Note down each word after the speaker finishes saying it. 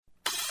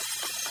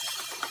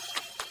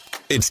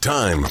It's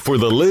time for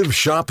the Live,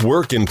 Shop,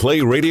 Work, and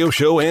Play radio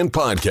show and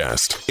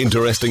podcast.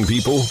 Interesting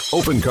people,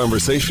 open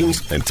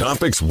conversations, and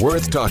topics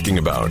worth talking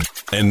about.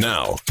 And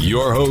now,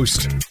 your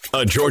host,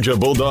 a Georgia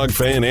Bulldog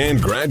fan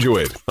and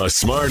graduate, a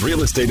smart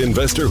real estate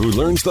investor who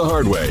learns the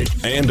hard way,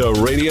 and a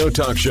radio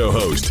talk show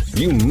host.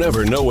 You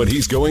never know what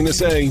he's going to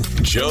say,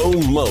 Joe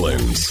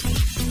Mullins.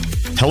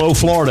 Hello,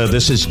 Florida.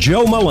 This is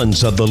Joe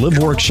Mullins of the Live,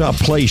 Work, Shop,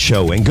 Play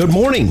show. And good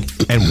morning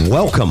and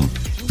welcome.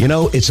 You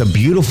know, it's a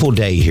beautiful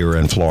day here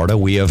in Florida.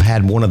 We have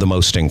had one of the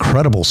most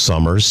incredible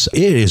summers.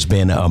 It has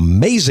been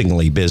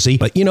amazingly busy,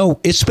 but you know,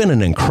 it's been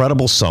an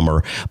incredible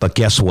summer. But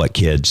guess what,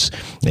 kids?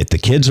 If the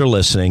kids are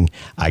listening,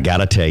 I got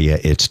to tell you,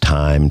 it's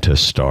time to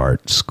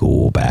start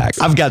school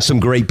back. I've got some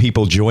great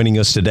people joining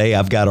us today.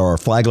 I've got our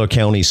Flagler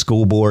County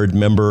School Board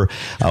member,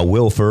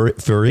 Will Furry.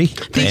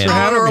 The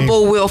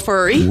Honorable Will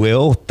Furry.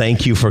 Will,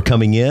 thank you for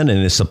coming in,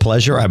 and it's a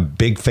pleasure. I'm a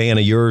big fan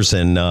of yours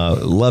and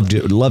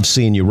love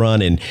seeing you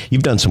run, and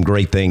you've done some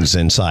great things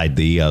inside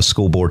the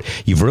school board.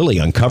 You've really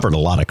uncovered a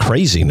lot of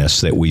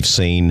craziness that we've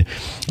seen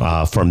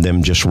from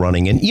them just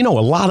running. And, you know,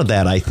 a lot of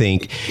that, I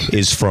think,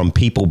 is from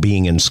people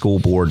being in school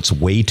boards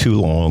way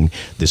too long.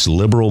 This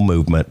liberal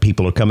movement,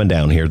 people are coming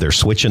down here. They're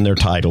switching their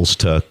titles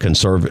to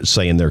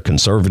saying they're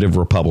conservative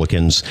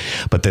Republicans.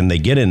 But then they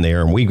get in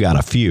there, and we've got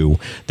a few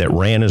that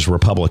ran as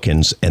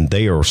Republicans, and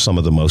they are some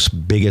of the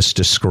most biggest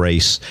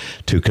disgrace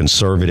to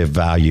conservative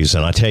values.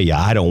 And I tell you,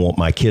 I don't want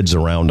my kids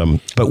around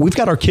them. But we've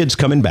got our kids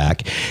coming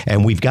back,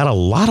 and we've got a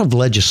lot of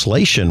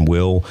legislation,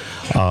 Will,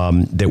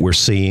 that we're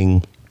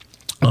seeing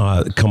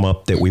come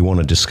up that we want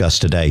to discuss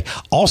today.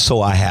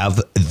 Also, I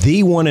have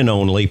the one and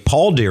only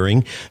Paul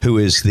Deering, who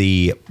is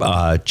the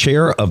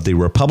chair of the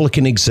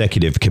Republican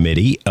Executive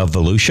Committee of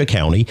Volusia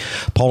County.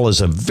 Paul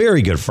is a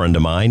very good friend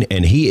of mine,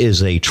 and he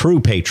is a true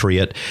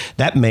patriot.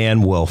 That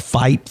man will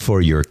fight for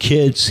your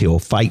kids. He'll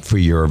fight for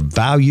your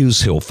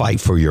values. He'll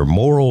fight for your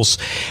morals.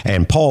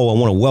 And Paul, I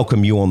want to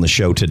welcome you on the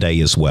show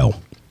today as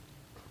well.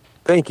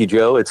 Thank you,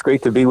 Joe. It's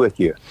great to be with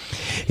you.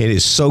 It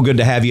is so good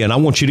to have you. And I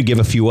want you to give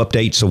a few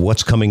updates of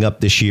what's coming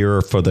up this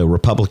year for the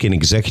Republican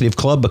Executive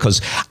Club,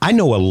 because I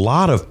know a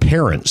lot of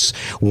parents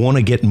want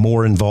to get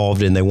more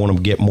involved and they want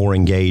to get more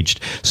engaged.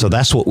 So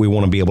that's what we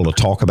want to be able to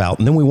talk about.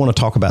 And then we want to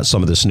talk about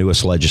some of this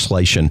newest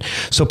legislation.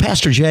 So,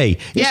 Pastor Jay,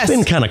 it's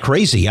been kind of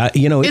crazy.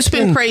 It's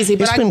been crazy.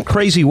 It's been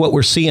crazy what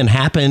we're seeing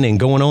happen and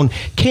going on.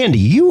 Candy,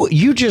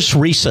 you just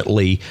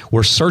recently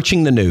were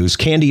searching the news.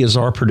 Candy is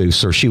our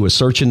producer. She was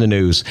searching the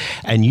news,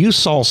 and you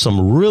saw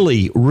some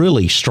really,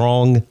 really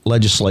strong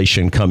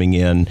legislation coming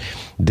in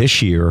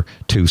this year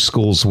to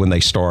schools when they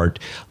start.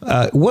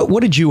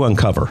 What did you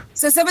uncover?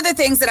 So some of the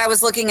things that I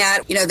was looking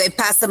at, you know, they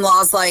passed some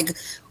laws like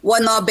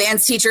one law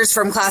bans teachers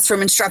from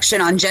classroom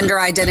instruction on gender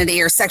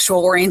identity or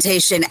sexual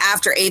orientation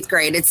after 8th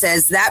grade. It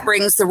says that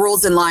brings the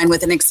rules in line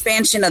with an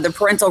expansion of the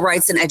parental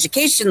rights and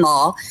education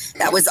law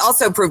that was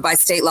also approved by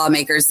state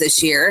lawmakers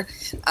this year.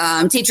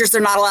 Teachers are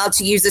not allowed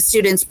to use a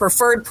student's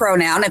preferred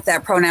pronoun if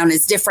that pronoun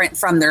is different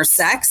from their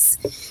sex.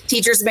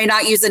 Teachers may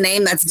not use a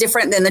name that's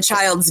different than the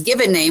child's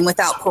given name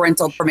without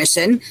parental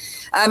permission.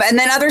 And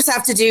then others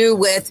have to do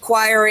with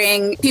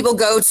requiring people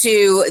go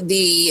to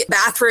the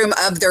bathroom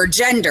of their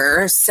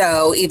gender.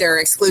 So either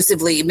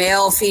exclusively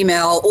male,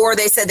 female, or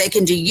they said they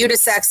can do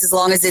unisex as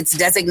long as it's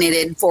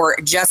designated for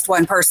just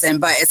one person.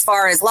 But as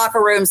far as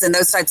locker rooms and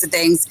those types of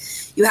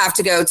things, you have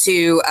to go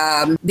to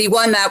the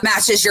one that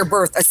matches your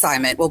birth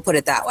assignment. We'll put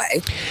it that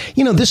way.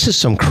 You know, this is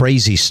some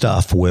crazy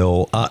stuff,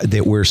 Will,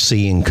 that we're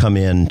seeing come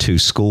into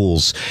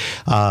schools.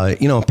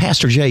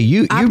 Pastor Jay,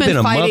 you've been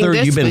a mother.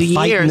 You've been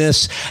fighting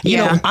this. You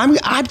know, I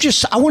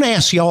want to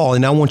ask y'all,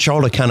 and I want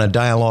y'all to kind of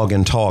dialogue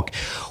and talk.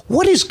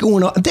 What is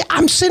going on?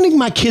 I'm sending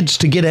my kids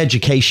to get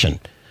education.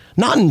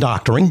 Not in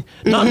doctoring,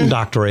 not in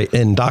doctorate,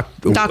 in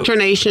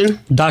doctrination.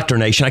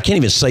 Doctrination. I can't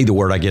even say the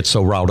word. I get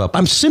so riled up.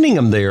 I'm sending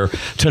them there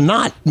to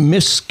not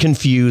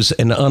misconfuse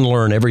and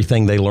unlearn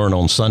everything they learn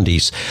on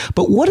Sundays.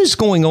 But what is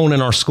going on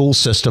in our school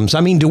systems?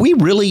 I mean, do we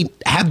really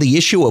have the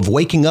issue of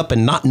waking up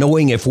and not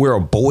knowing if we're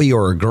a boy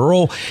or a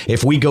girl,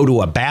 if we go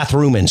to a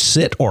bathroom and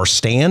sit or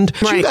stand?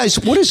 Right. So you guys,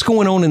 what is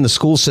going on in the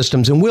school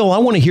systems? And Will, I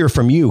want to hear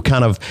from you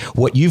kind of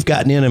what you've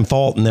gotten in and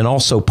fought, and then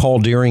also Paul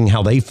Deering,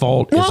 how they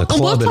fought as a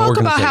club and organization. We'll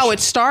talk about how it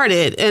started.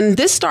 And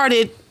this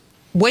started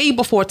way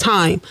before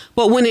time.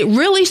 But when it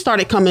really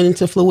started coming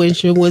into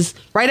fruition was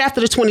right after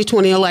the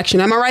 2020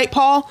 election. Am I right,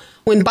 Paul?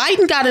 When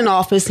Biden got in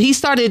office, he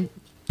started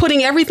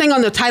putting everything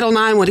under Title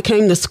IX when it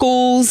came to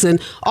schools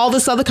and all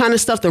this other kind of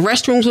stuff. The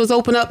restrooms was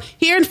open up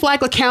here in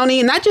Flagler County,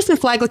 and not just in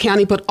Flagler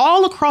County, but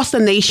all across the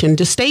nation,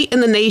 the state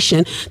and the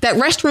nation, that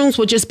restrooms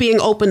were just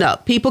being opened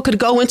up. People could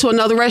go into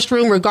another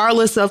restroom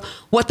regardless of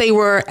what they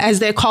were, as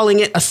they're calling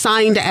it,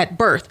 assigned at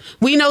birth.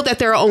 We know that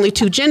there are only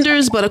two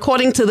genders, but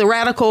according to the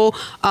radical,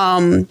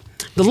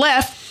 the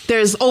left,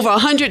 there's over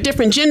 100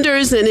 different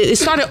genders, and it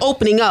started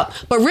opening up.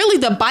 But really,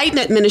 the Biden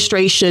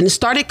administration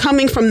started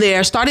coming from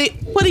there, started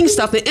putting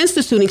stuff and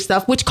instituting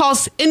stuff, which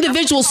caused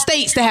individual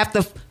states to have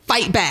to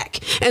fight back.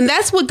 And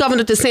that's what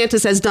Governor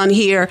DeSantis has done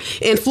here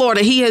in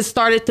Florida. He has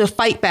started to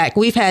fight back.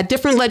 We've had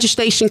different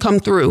legislation come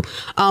through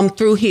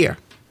here.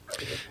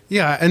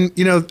 Yeah, and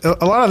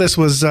a lot of this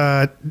was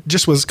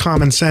was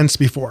common sense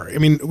before. I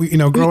mean,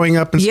 growing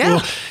up in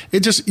school,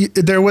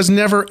 there was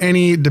never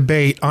any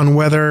debate on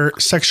whether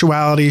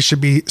sexuality should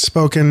be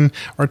spoken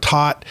or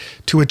taught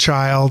to a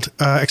child,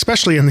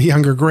 especially in the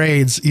younger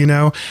grades.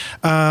 But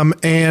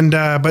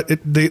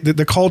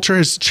the culture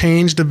has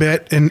changed a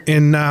bit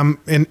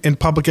in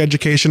public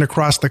education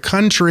across the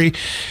country,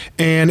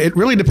 and it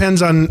really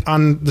depends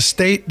on the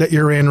state that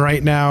you're in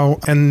right now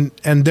and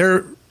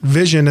their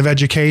vision of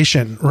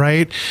education,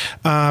 right?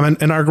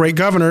 And our great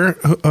governor,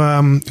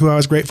 who I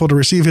was grateful to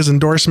receive his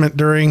endorsement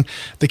during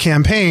the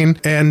campaign,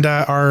 and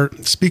our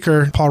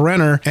speaker, Paul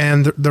Renner,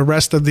 and the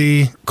rest of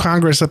the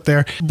Congress up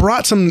there,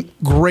 brought some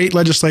great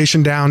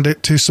legislation down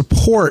to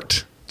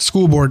support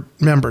school board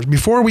members.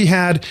 Before we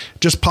had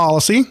just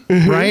policy,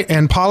 right?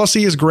 And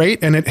policy is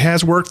great, and it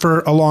has worked for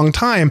a long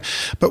time.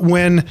 But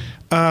when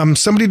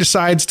somebody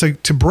decides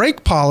to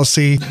break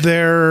policy,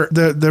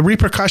 the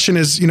repercussion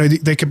is,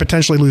 they could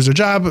potentially lose their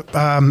job.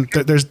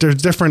 There's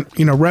different,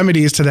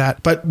 remedies to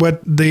that. But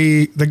what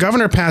the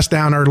governor passed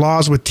down are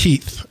laws with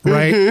teeth,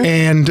 right?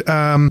 And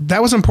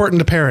that was important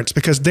to parents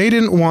because they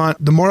didn't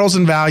want the morals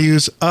and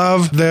values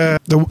of the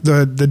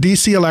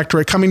DC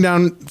electorate coming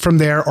down from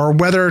there, or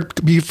whether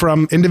it be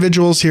from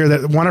individuals here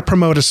that want to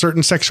promote a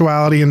certain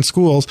sexuality in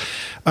schools,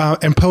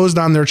 imposed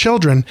on their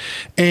children.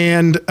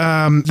 And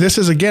this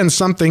is, again,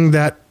 something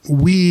that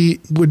we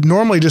would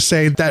normally just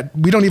say that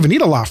we don't even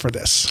need a law for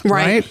this.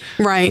 Right.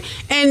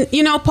 And,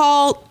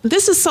 Paul,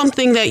 this is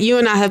something that you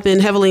and I have been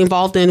heavily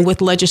involved in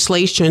with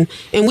legislation.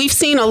 And we've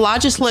seen a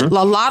lot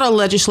of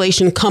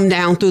legislation come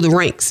down through the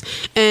ranks.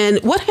 And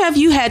what have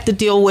you had to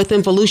deal with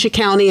in Volusia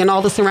County and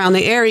all the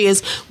surrounding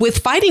areas with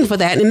fighting for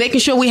that and making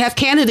sure we have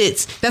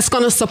candidates that's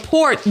going to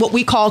support what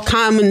we call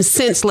common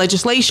sense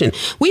legislation?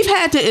 We've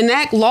had to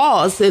enact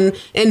laws and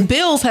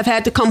bills have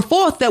had to come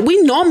forth that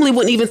we normally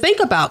wouldn't even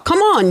think about. Come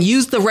on,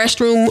 use the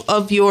restroom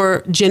of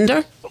your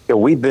gender. Yeah,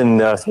 we've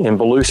been in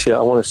Volusia,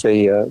 I want to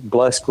say,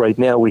 blessed right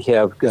now. We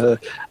have,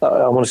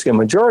 I want to say, a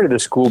majority of the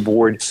school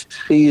board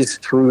sees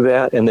through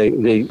that, and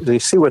they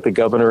see what the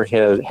governor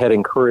had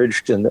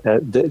encouraged to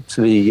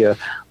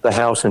the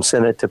House and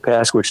Senate to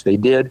pass, which they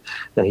did,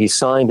 and he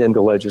signed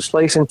into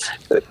legislation.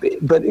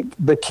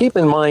 But keep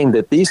in mind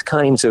that these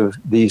kinds of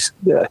I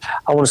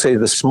want to say,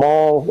 the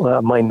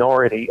small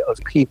minority of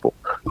people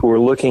who are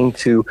looking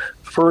to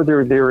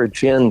further their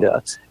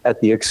agenda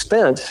at the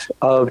expense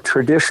of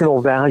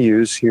traditional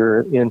values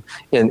here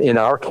in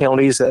our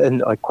counties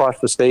and across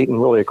the state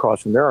and really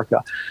across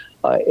America.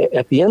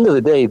 At the end of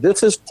the day,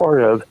 this is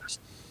part of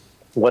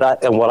what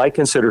I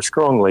consider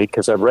strongly,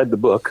 because I've read the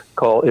book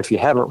called, if you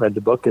haven't read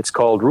the book, it's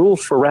called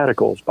Rules for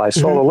Radicals by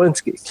Saul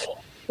Alinsky.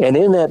 And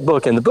in that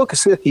book, and the book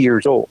is 50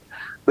 years old,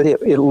 but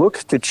it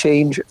looks to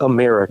change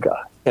America.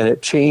 And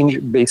it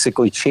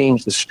basically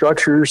changed the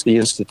structures, the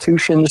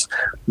institutions,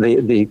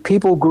 the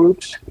people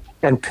groups,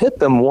 and pit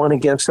them one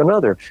against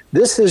another.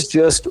 This is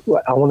just,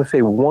 I want to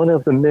say, one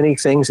of the many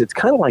things. It's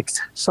kind of like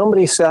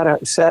somebody sat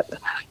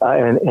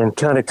and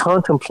kind of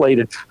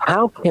contemplated,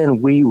 how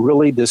can we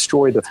really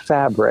destroy the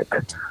fabric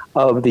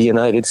of the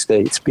United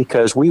States,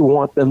 because we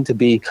want them to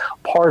be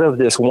part of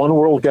this one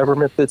world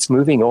government that's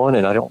moving on.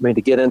 And I don't mean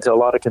to get into a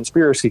lot of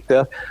conspiracy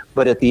stuff,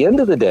 but at the end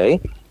of the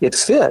day, it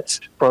fits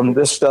from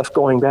this stuff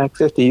going back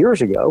 50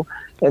 years ago.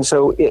 And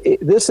so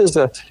this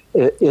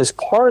is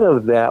part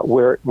of that,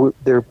 where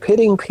they're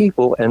pitting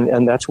people,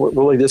 and that's what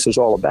really this is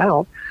all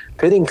about,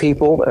 pitting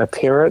people,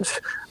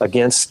 parents,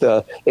 against,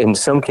 in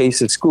some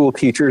cases, school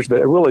teachers,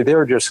 but really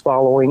they're just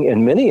following,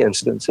 in many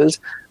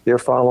instances, they're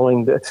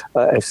following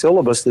a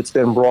syllabus that's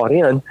been brought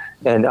in,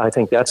 and I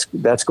think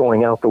that's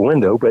going out the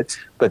window. But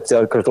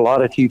because a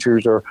lot of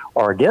teachers are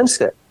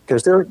against it,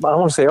 because I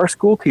want to say our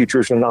school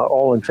teachers are not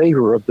all in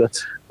favor of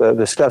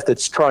the stuff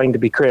that's trying to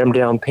be crammed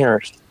down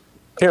parents'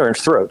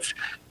 throats,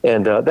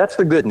 and that's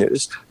the good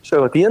news.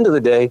 So at the end of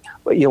the day,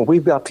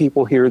 we've got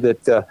people here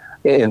that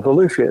in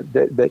Volusia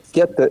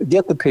that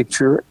get the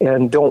picture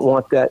and don't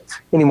want that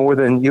any more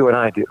than you and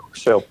I do.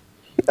 So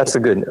that's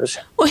the good news.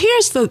 Well,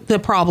 here's the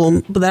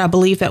problem that I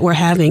believe that we're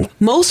having.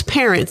 Most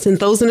parents and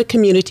those in the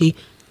community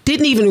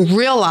didn't even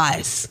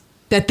realize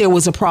that there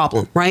was a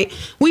problem, right?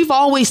 We've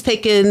always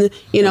taken,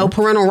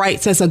 parental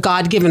rights as a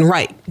God-given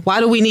right. Why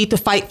do we need to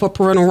fight for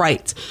parental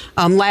rights?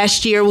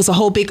 Last year was a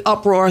whole big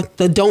uproar,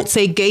 the Don't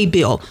Say Gay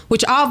bill,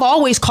 which I've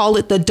always called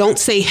it the Don't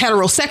Say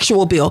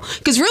Heterosexual bill,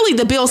 because really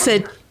the bill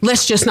said,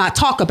 let's just not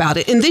talk about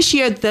it. And this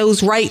year,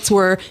 those rights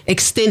were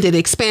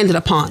expanded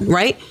upon,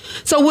 right?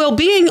 So, Will,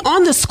 being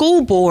on the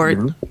school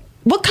board,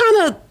 what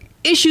kind of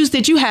issues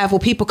did you have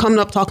with people coming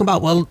up talking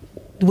about, well,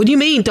 what do you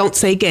mean don't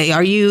say gay?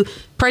 Are you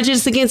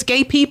prejudiced against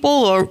gay people,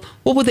 or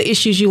what were the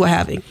issues you were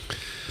having?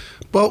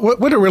 Well,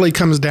 what it really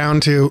comes down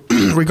to,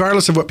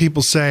 regardless of what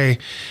people say,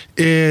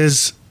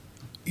 is,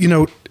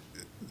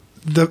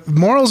 the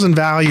morals and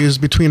values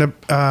between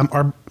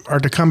are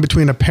to come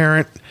between a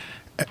parent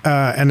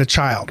and a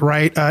child,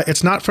 right?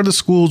 It's not for the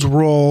school's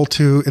role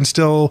to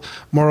instill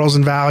morals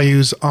and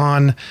values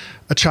on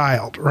a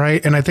child,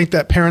 right? And I think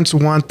that parents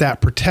want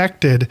that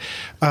protected.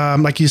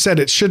 Like you said,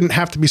 it shouldn't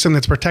have to be something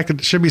that's protected.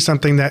 It should be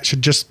something that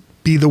should just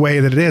be the way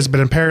that it is, but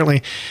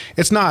apparently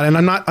it's not. And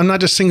I'm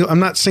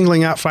not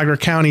singling out Flagler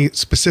County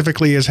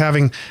specifically as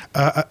having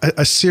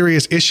a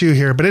serious issue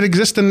here, but it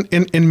exists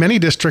in many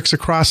districts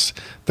across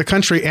the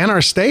country and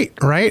our state,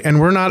 right? And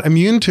we're not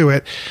immune to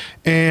it.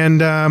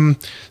 And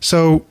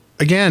so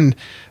again,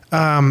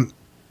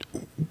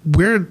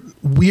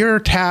 we're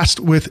tasked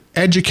with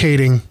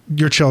educating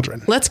your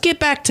children. Let's get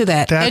back to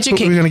that. That's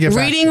what we're going to get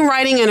back reading, to.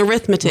 Writing, and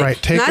arithmetic.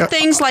 Right. Not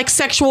things like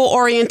sexual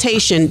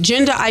orientation,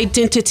 gender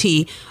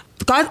identity.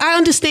 God, I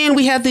understand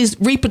we have these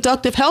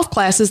reproductive health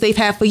classes they've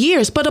had for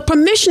years, but a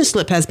permission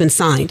slip has been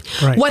signed.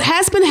 Right. What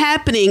has been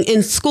happening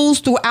in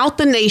schools throughout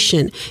the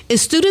nation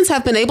is students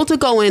have been able to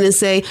go in and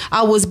say,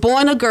 I was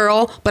born a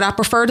girl, but I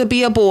prefer to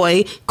be a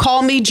boy.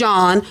 Call me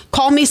John.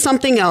 Call me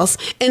something else.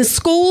 And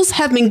schools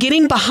have been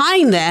getting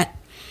behind that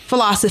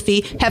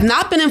philosophy, have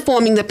not been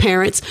informing the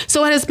parents.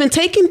 So it has been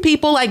taking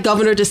people like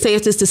Governor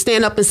DeSantis to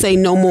stand up and say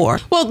no more.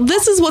 Well,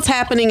 this is what's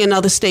happening in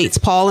other states,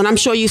 Paul, and I'm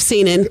sure you've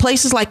seen it in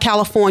places like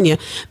California.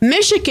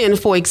 Michigan,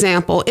 for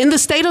example, in the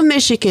state of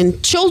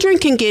Michigan, children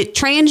can get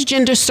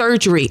transgender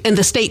surgery and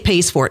the state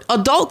pays for it.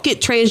 Adults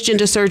get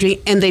transgender surgery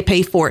and they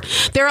pay for it.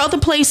 There are other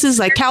places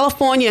like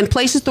California and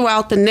places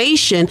throughout the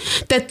nation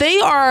that they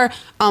are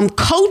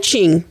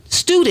coaching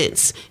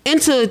students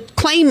into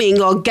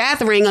claiming or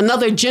gathering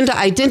another gender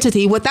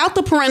identity without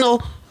the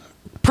parental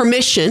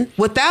permission,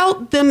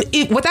 without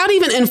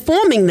even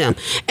informing them.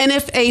 And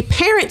if a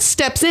parent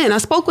steps in, I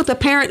spoke with a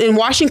parent in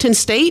Washington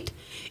State,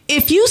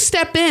 if you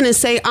step in and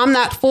say, I'm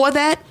not for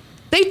that,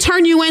 they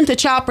turn you into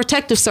Child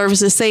Protective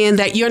Services saying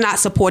that you're not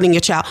supporting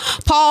your child.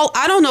 Paul,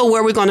 I don't know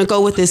where we're going to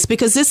go with this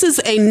because this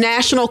is a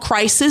national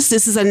crisis.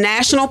 This is a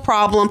national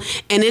problem,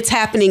 and it's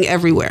happening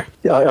everywhere.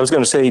 Yeah, I was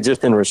going to say,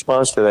 just in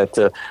response to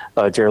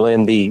that,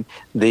 Geraldine,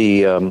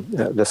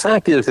 the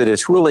fact is that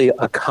it's really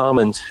a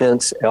common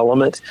sense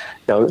element.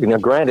 Now,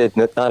 granted,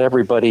 not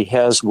everybody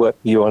has what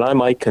you and I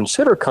might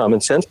consider common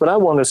sense, but I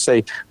want to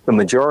say the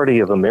majority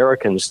of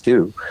Americans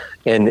do.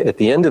 And at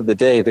the end of the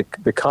day,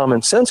 the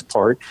common sense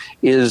part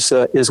is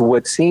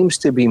what seems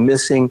to be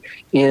missing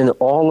in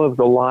all of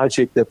the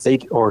logic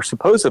or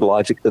supposed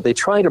logic that they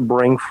try to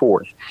bring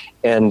forth.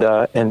 And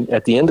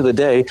at the end of the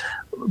day,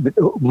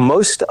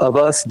 most of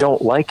us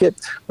don't like it,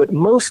 but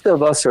most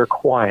of us are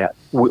quiet.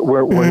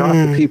 We're not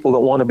the people that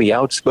want to be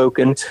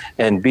outspoken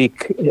and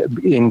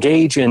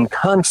engage in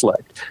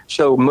conflict.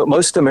 So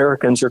most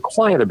Americans are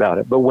quiet about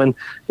it. But when,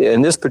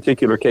 in this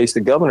particular case,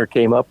 the governor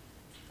came up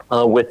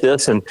with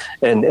this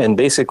and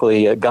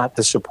basically got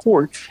the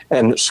support,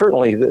 and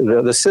certainly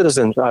the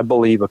citizens, I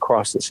believe,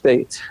 across the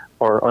state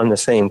are on the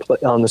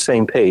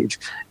same page,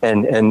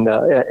 and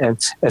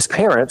as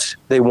parents,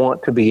 they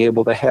want to be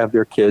able to have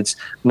their kids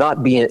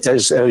not be,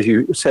 as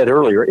you said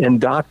earlier,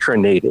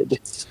 indoctrinated,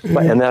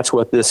 and that's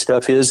what this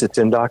stuff is. It's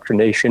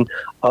indoctrination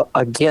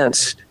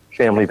against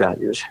family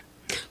values.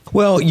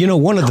 Well,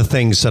 one of the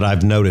things that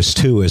I've noticed,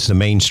 too, is the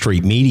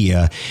mainstream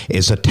media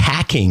is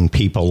attacking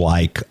people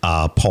like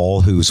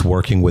Paul, who's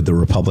working with the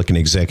Republican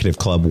Executive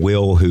Club,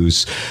 Will,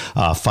 who's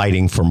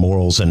fighting for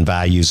morals and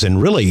values.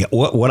 And really,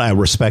 what I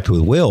respect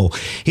with Will,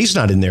 he's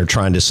not in there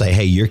trying to say,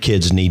 hey, your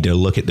kids need to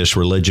look at this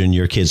religion,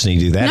 your kids need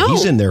to do that. No.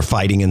 He's in there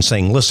fighting and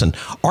saying, listen,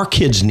 our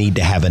kids need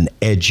to have an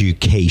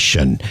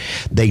education.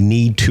 They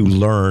need to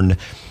learn.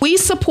 We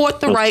support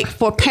the right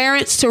for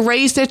parents to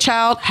raise their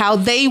child how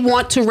they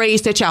want to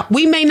raise their child.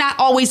 We may not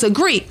always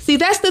agree. See,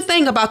 that's the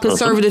thing about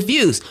conservative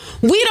views.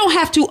 We don't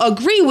have to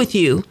agree with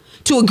you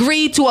to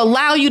agree to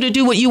allow you to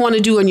do what you want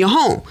to do in your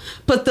home.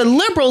 But the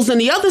liberals on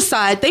the other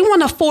side, they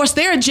want to force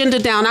their agenda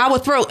down our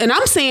throat. And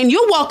I'm saying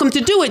you're welcome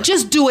to do it.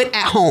 Just do it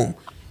at home.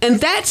 And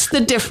that's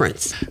the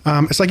difference.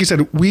 It's like you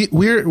said,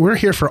 we're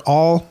here for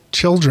all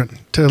children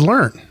to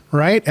learn,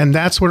 right? And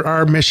that's what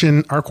our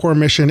mission, our core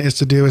mission, is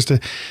to do: is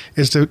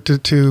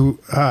to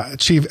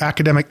achieve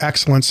academic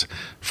excellence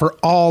for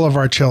all of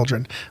our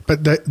children.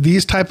 But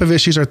these type of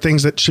issues are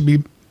things that should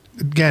be,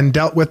 again,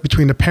 dealt with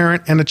between a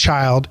parent and a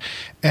child,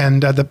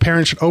 and the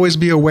parent should always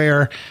be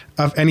aware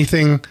of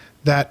anything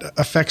that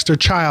affects their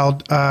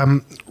child,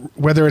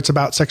 whether it's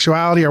about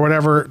sexuality or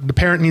whatever. The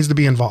parent needs to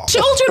be involved.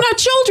 Children are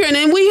children,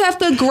 and we have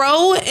to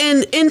grow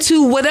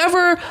into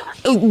whatever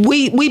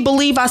we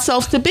believe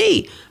ourselves to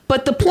be.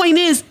 But the point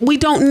is, we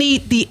don't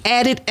need the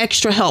added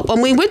extra help. I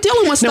mean, we're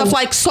dealing with stuff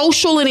like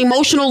social and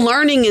emotional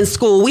learning in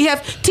school. We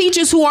have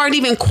teachers who aren't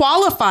even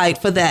qualified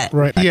for that.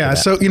 Right. Yeah.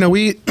 So,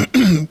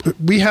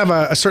 we have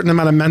a certain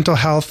amount of mental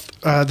health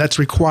that's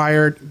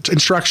required,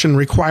 instruction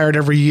required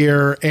every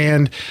year.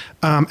 And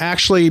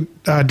actually,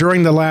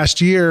 during the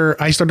last year,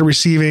 I started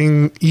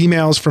receiving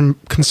emails from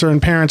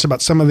concerned parents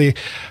about some of the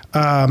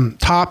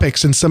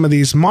topics and some of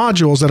these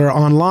modules that are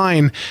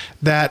online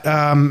that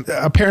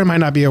a parent might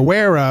not be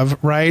aware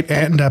of, right?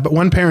 And but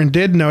one parent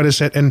did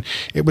notice it, and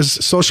it was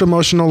social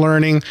emotional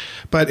learning,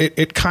 but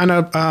it kind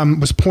of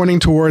was pointing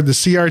toward the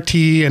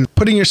CRT and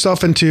putting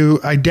yourself into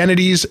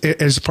identities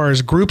as far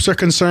as groups are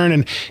concerned.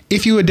 And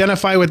if you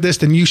identify with this,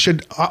 then you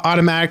should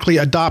automatically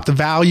adopt the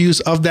values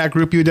of that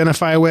group you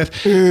identify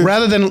with.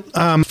 Rather than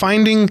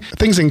finding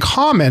things in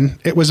common,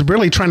 it was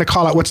really trying to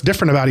call out what's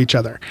different about each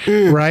other,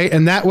 right?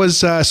 And that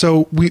was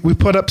so I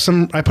put up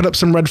some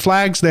red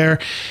flags there,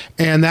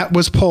 and that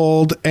was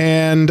pulled.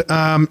 And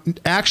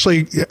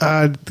actually,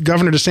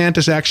 Governor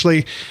DeSantis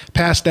actually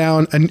passed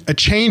down a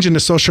change into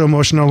social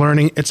emotional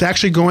learning. It's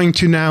actually going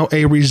to now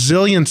a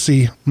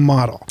resiliency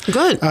model.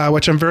 Good,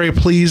 which I'm very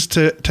pleased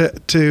to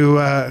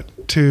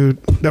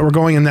that we're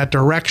going in that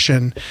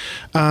direction,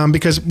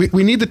 because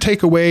we need to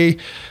take away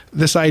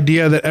this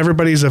idea that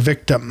everybody's a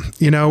victim.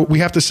 We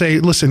have to say,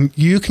 listen,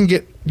 you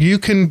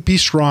can be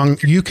strong.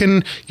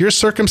 Your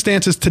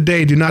circumstances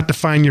today do not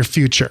define your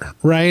future,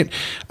 right?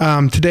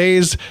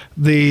 Today's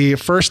the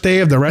first day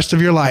of the rest of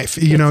your life.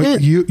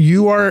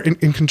 You are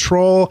in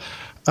control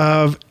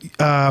of,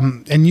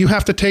 and you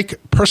have to take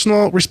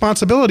personal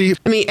responsibility.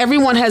 I mean,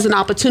 everyone has an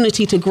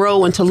opportunity to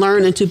grow and to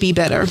learn and to be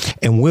better.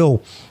 And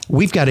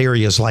we've got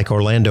areas like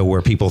Orlando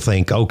where people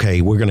think,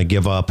 okay, we're going to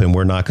give up and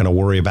we're not going to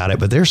worry about it.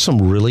 But there's some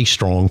really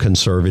strong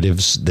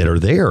conservatives that are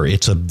there.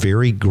 It's a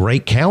very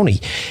great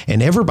county.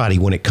 And everybody,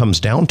 when it comes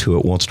down to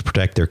it, wants to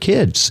protect their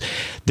kids.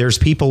 There's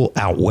people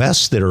out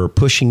west that are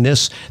pushing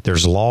this.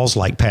 There's laws,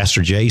 like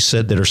Pastor Jay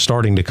said, that are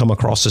starting to come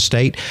across the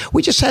state.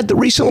 We just had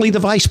recently the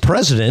vice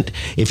president,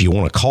 if you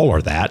want to call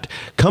her that,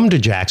 come to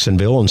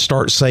Jacksonville and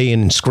start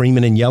saying and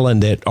screaming and yelling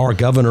that our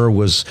governor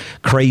was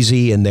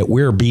crazy and that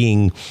we're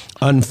being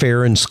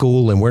unfair in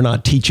school and we're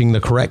not teaching the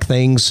correct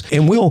things.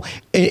 And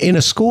in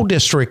a school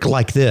district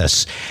like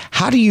this,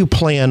 how do you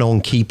plan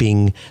on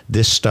keeping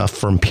this stuff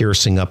from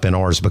piercing up in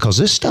ours? Because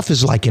this stuff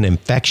is like an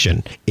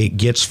infection. It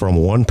gets from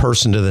one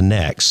person to the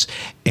next,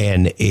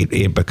 and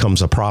it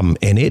becomes a problem.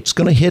 And it's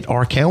going to hit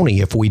our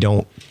county if we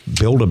don't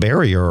build a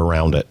barrier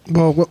around it.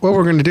 Well, what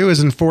we're going to do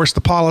is enforce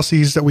the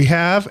policies that we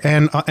have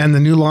and the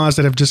new laws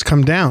that have just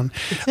come down.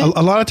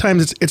 A lot of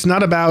times it's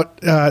not about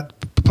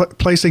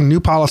placing new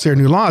policy or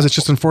new laws. It's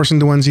just enforcing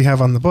the ones you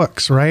have on the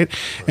books, right?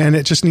 And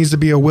it just needs to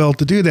be a will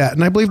to do that.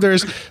 And I believe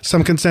there's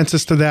some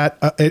consensus to that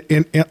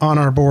on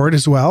our board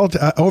as well.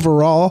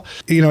 Overall,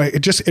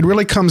 it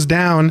really comes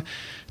down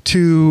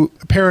to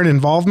parent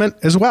involvement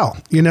as well,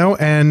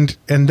 and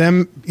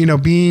them,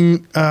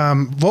 being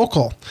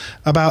vocal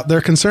about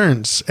their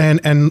concerns,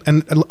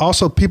 and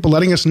also people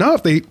letting us know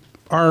if they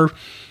are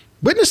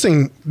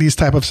witnessing these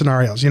type of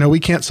scenarios. We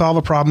can't solve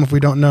a problem if we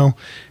don't know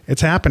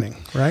it's happening,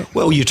 right?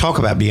 Well, you talk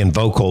about being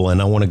vocal, and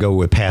I want to go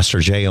with Pastor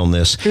Jay on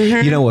this.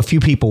 Mm-hmm. A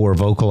few people were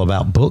vocal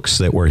about books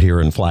that were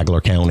here in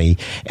Flagler County,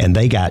 and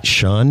they got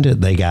shunned.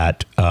 They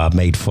got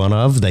made fun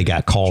of. They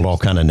got called all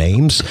kind of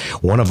names.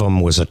 One of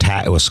them was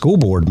a school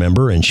board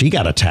member, and she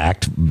got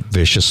attacked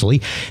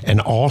viciously.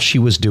 And all she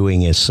was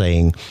doing is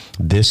saying,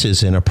 this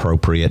is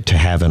inappropriate to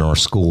have in our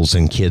schools,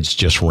 and kids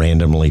just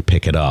randomly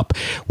pick it up.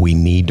 We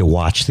need to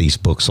watch these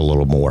books a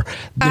little more.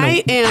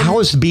 How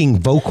is being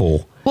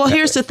vocal? Well,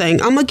 here's the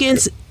thing. I'm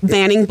against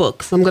banning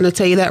books. I'm going to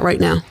tell you that right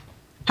now.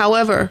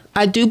 However,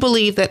 I do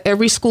believe that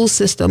every school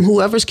system,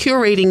 whoever's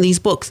curating these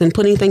books and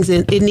putting things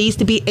in, it needs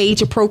to be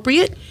age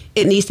appropriate.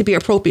 It needs to be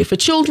appropriate for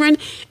children.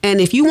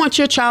 And if you want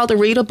your child to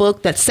read a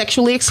book that's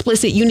sexually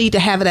explicit, you need to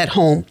have it at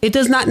home. It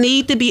does not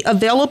need to be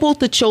available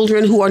to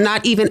children who are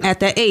not even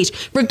at that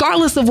age.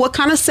 Regardless of what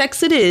kind of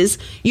sex it is,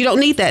 you don't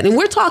need that. And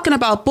we're talking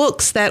about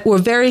books that were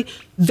very,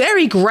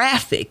 very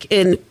graphic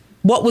in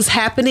what was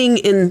happening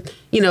in,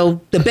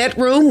 the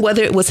bedroom,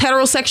 whether it was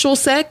heterosexual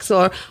sex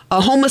or a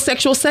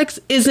homosexual sex,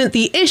 isn't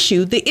the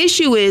issue. The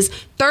issue is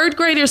third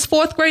graders,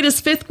 fourth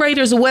graders, fifth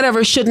graders, or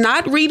whatever should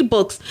not read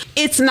books.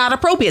 It's not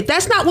appropriate.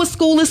 That's not what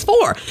school is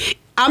for.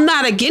 I'm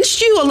not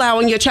against you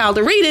allowing your child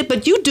to read it,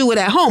 but you do it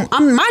at home.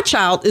 My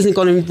child isn't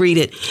going to read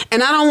it.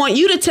 And I don't want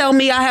you to tell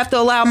me I have to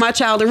allow my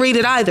child to read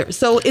it either.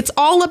 So it's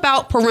all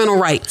about parental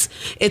rights.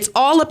 It's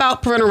all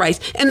about parental rights.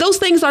 And those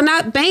things are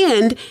not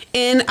banned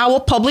in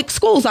our public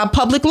schools, our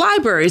public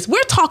libraries.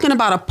 We're talking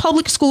about a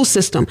public school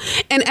system.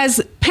 And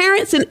as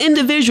parents and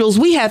individuals,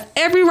 we have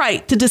every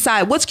right to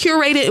decide what's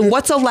curated and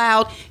what's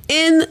allowed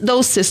in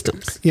those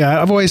systems.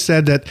 Yeah, I've always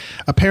said that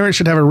a parent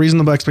should have a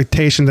reasonable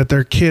expectation that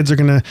their kids are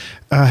going to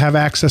have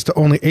access to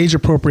only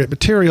age-appropriate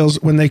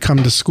materials when they come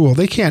to school.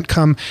 They can't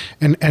come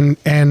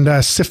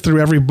and sift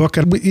through every book.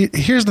 And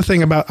here's the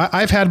thing about,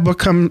 I've had a book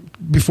come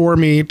before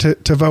me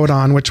to vote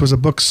on, which was a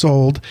book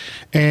sold,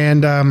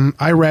 and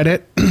I read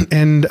it,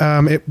 and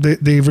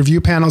the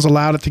review panels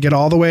allowed it to get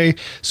all the way.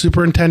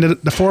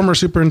 The former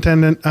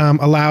superintendent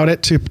allowed allowed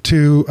it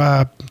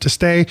to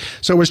stay.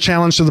 So it was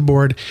challenged to the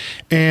board.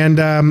 And,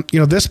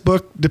 this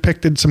book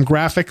depicted some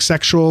graphic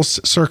sexual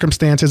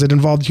circumstances. It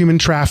involved human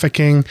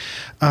trafficking.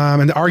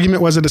 And the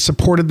argument was that it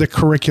supported the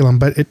curriculum,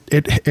 but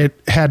it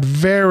had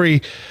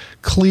very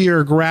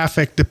clear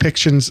graphic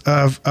depictions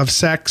of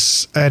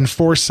sex and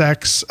forced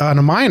sex on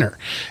a minor.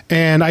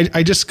 And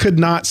I just could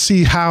not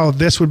see how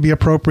this would be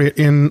appropriate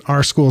in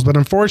our schools. But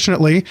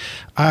unfortunately,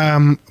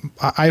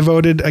 I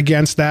voted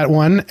against that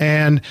one.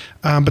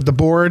 But the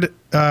board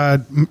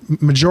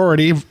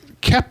majority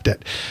kept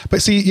it.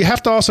 But see, you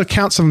have to also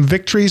count some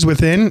victories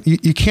within.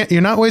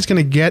 You're not always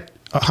going to get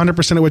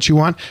 100% of what you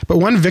want. But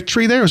one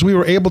victory there is we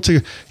were able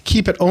to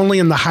keep it only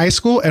in the high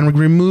school and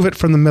remove it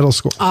from the middle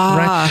school.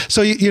 Right?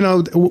 So,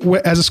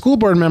 as a school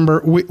board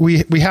member,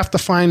 we have to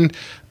find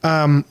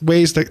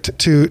ways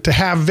to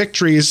have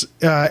victories.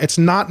 It's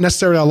not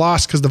necessarily a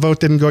loss because the vote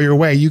didn't go your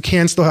way. You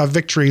can still have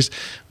victories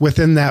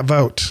within that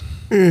vote.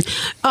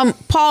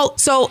 Paul,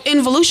 so in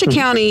Volusia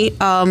County,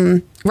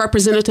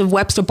 Representative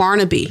Webster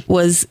Barnaby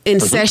was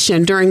in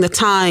session during the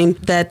time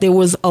that there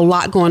was a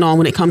lot going on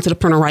when it comes to the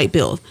parental right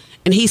bill.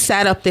 And he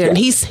sat up there and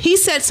he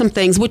said some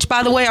things, which,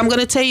 by the way, I'm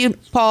going to tell you,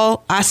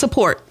 Paul, I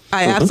support.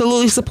 I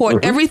absolutely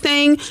support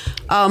everything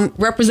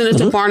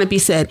Representative Barnaby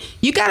said.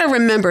 You got to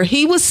remember,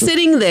 he was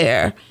sitting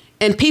there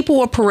and people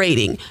were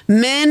parading.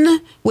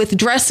 Men with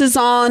dresses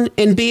on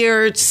and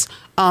beards,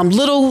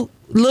 little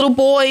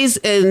boys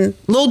in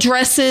little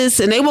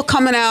dresses, and they were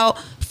coming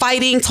out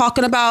fighting,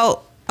 talking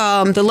about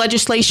the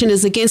legislation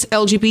is against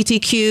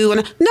LGBTQ.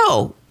 And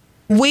no,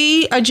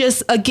 we are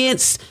just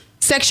against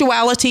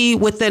sexuality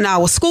within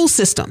our school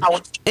system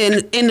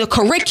and in the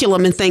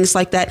curriculum and things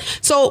like that.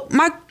 So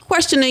my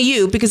question to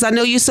you, because I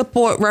know you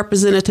support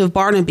Representative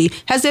Barnaby,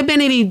 has there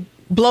been any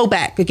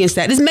blowback against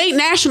that? It's made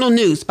national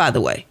news, by the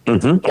way.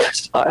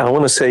 I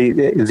want to say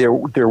there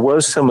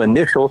was some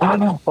initial,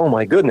 oh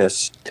my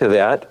goodness, to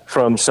that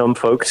from some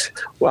folks.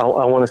 Well,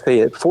 I want to say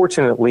it.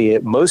 Fortunately,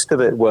 most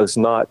of it was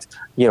not,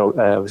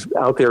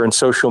 out there in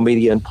social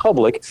media and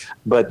public,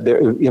 but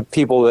there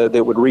people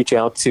that would reach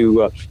out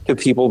to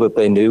people that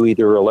they knew,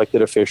 either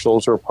elected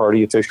officials or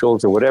party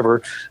officials or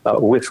whatever,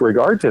 with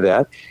regard to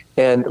that.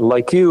 And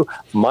like you,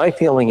 my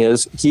feeling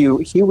is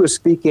he was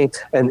speaking,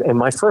 and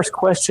my first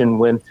question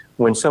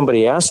when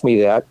somebody asked me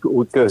that,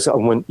 because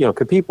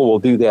people will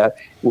do that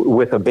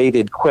with a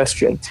baited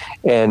question,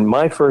 and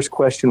my first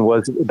question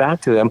was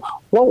back to them,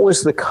 what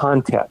was the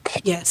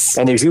context? Yes.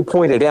 And as you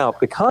pointed out,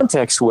 the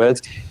context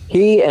was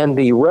he and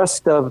the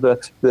rest of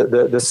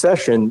the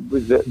session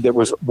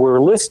were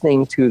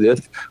listening to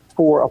this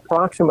for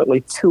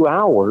approximately 2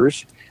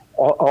 hours.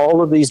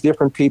 All of these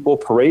different people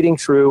parading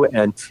through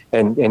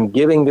and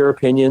giving their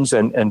opinions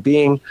and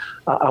being,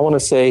 I want to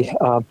say,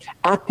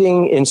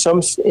 acting in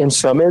some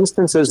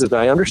instances, as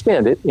I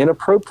understand it,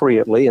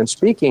 inappropriately and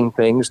speaking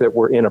things that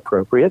were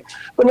inappropriate.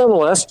 But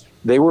nonetheless,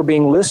 they were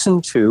being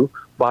listened to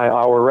by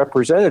our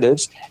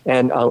representatives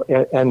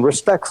and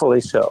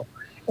respectfully so.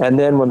 And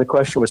then when the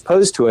question was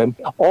posed to him,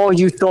 all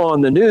you saw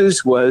on the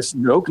news was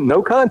no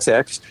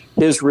context,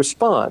 his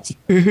response.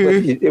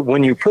 But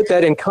when you put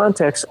that in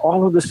context,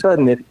 all of a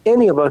sudden, if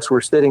any of us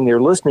were sitting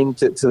there listening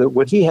to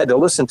what he had to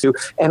listen to,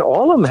 and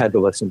all of them had to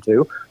listen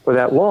to for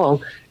that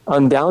long,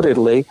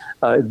 undoubtedly,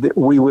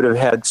 we would have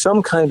had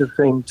some kind of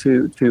thing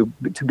to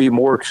be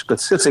more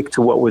specific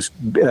to what was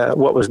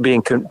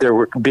being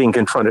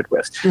confronted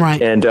with,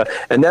 right?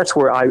 And that's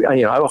where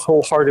I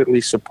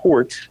wholeheartedly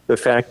support the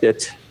fact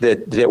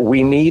that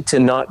we need to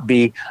not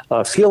be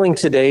feeling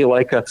today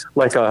like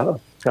a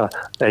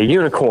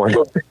unicorn.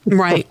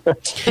 Right.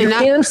 You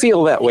can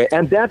feel that way,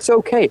 and that's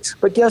okay.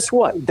 But guess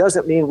what? It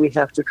doesn't mean we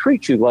have to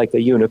treat you like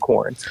a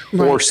unicorn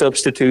or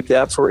substitute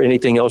that for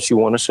anything else you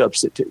want to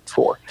substitute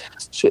for.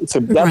 So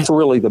that's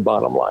really the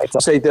bottom line.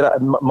 I'll say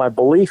that my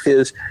belief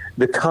is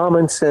the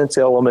common sense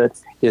element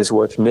is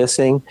what's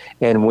missing.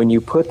 And when you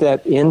put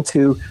that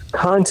into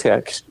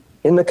context,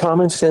 in the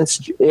common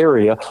sense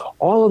area,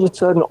 all of a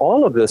sudden,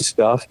 all of this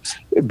stuff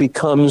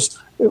becomes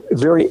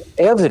very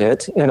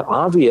evident and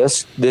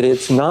obvious that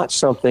it's not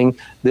something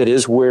that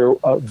is where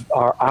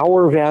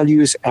our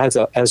values as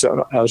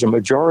a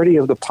majority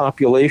of the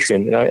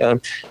population. And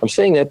I'm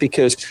saying that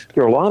because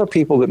there are a lot of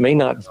people that may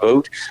not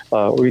vote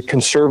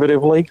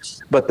conservatively,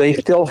 but they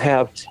still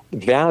have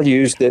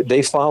values that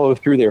they follow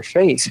through their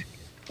faith,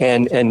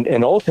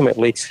 and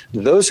ultimately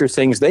those are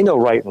things they know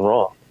right and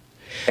wrong.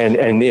 And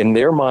in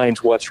their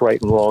minds, what's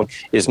right and wrong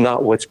is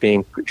not what's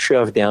being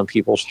shoved down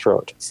people's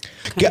throats.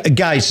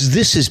 Guys,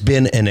 this has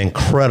been an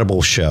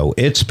incredible show.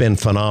 It's been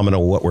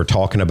phenomenal what we're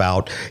talking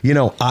about.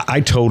 I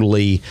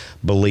totally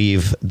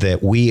believe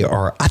that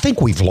I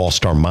think we've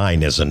lost our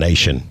mind as a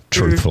nation,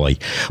 truthfully.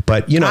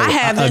 But,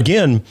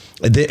 again,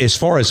 as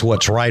far as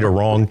what's right or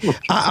wrong,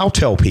 I'll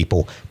tell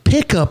people,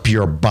 pick up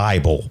your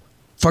Bible.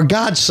 For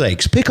God's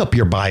sakes, pick up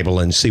your Bible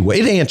and see what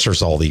it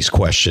answers all these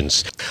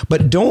questions.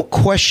 But don't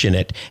question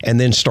it and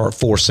then start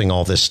forcing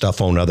all this stuff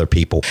on other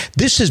people.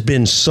 This has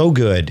been so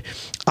good.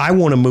 I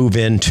want to move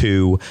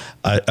into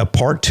a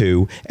part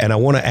 2, and I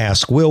want to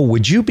ask, Will,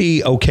 would you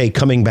be okay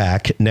coming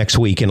back next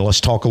week and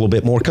let's talk a little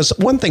bit more? Because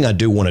one thing I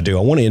do want to do,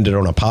 I want to end it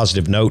on a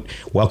positive note,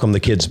 welcome the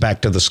kids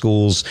back to the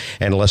schools,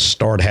 and let's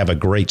have a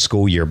great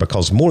school year,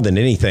 because more than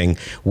anything,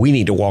 we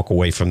need to walk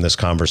away from this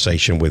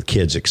conversation with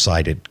kids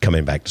excited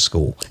coming back to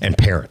school and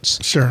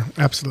parents. Sure,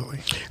 absolutely.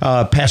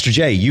 Pastor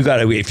Jay,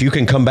 if you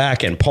can come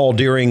back, and Paul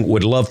Deering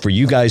would love for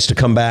you guys to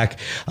come back.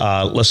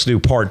 Let's do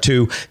part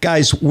 2.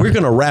 Guys, we're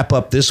going to wrap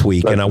up this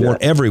week, and I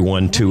want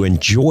everyone to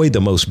enjoy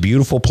the most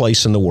beautiful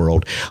place in the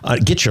world.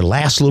 Get your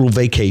last little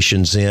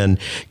vacations in.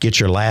 Get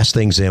your last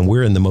things in.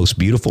 We're in the most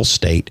beautiful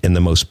state, in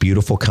the most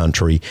beautiful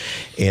country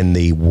in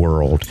the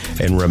world.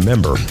 And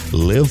remember,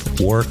 live,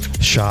 work,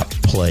 shop,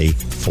 play,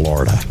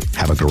 Florida.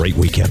 Have a great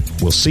weekend.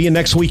 We'll see you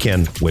next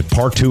weekend with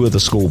part 2 of the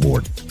School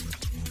Board.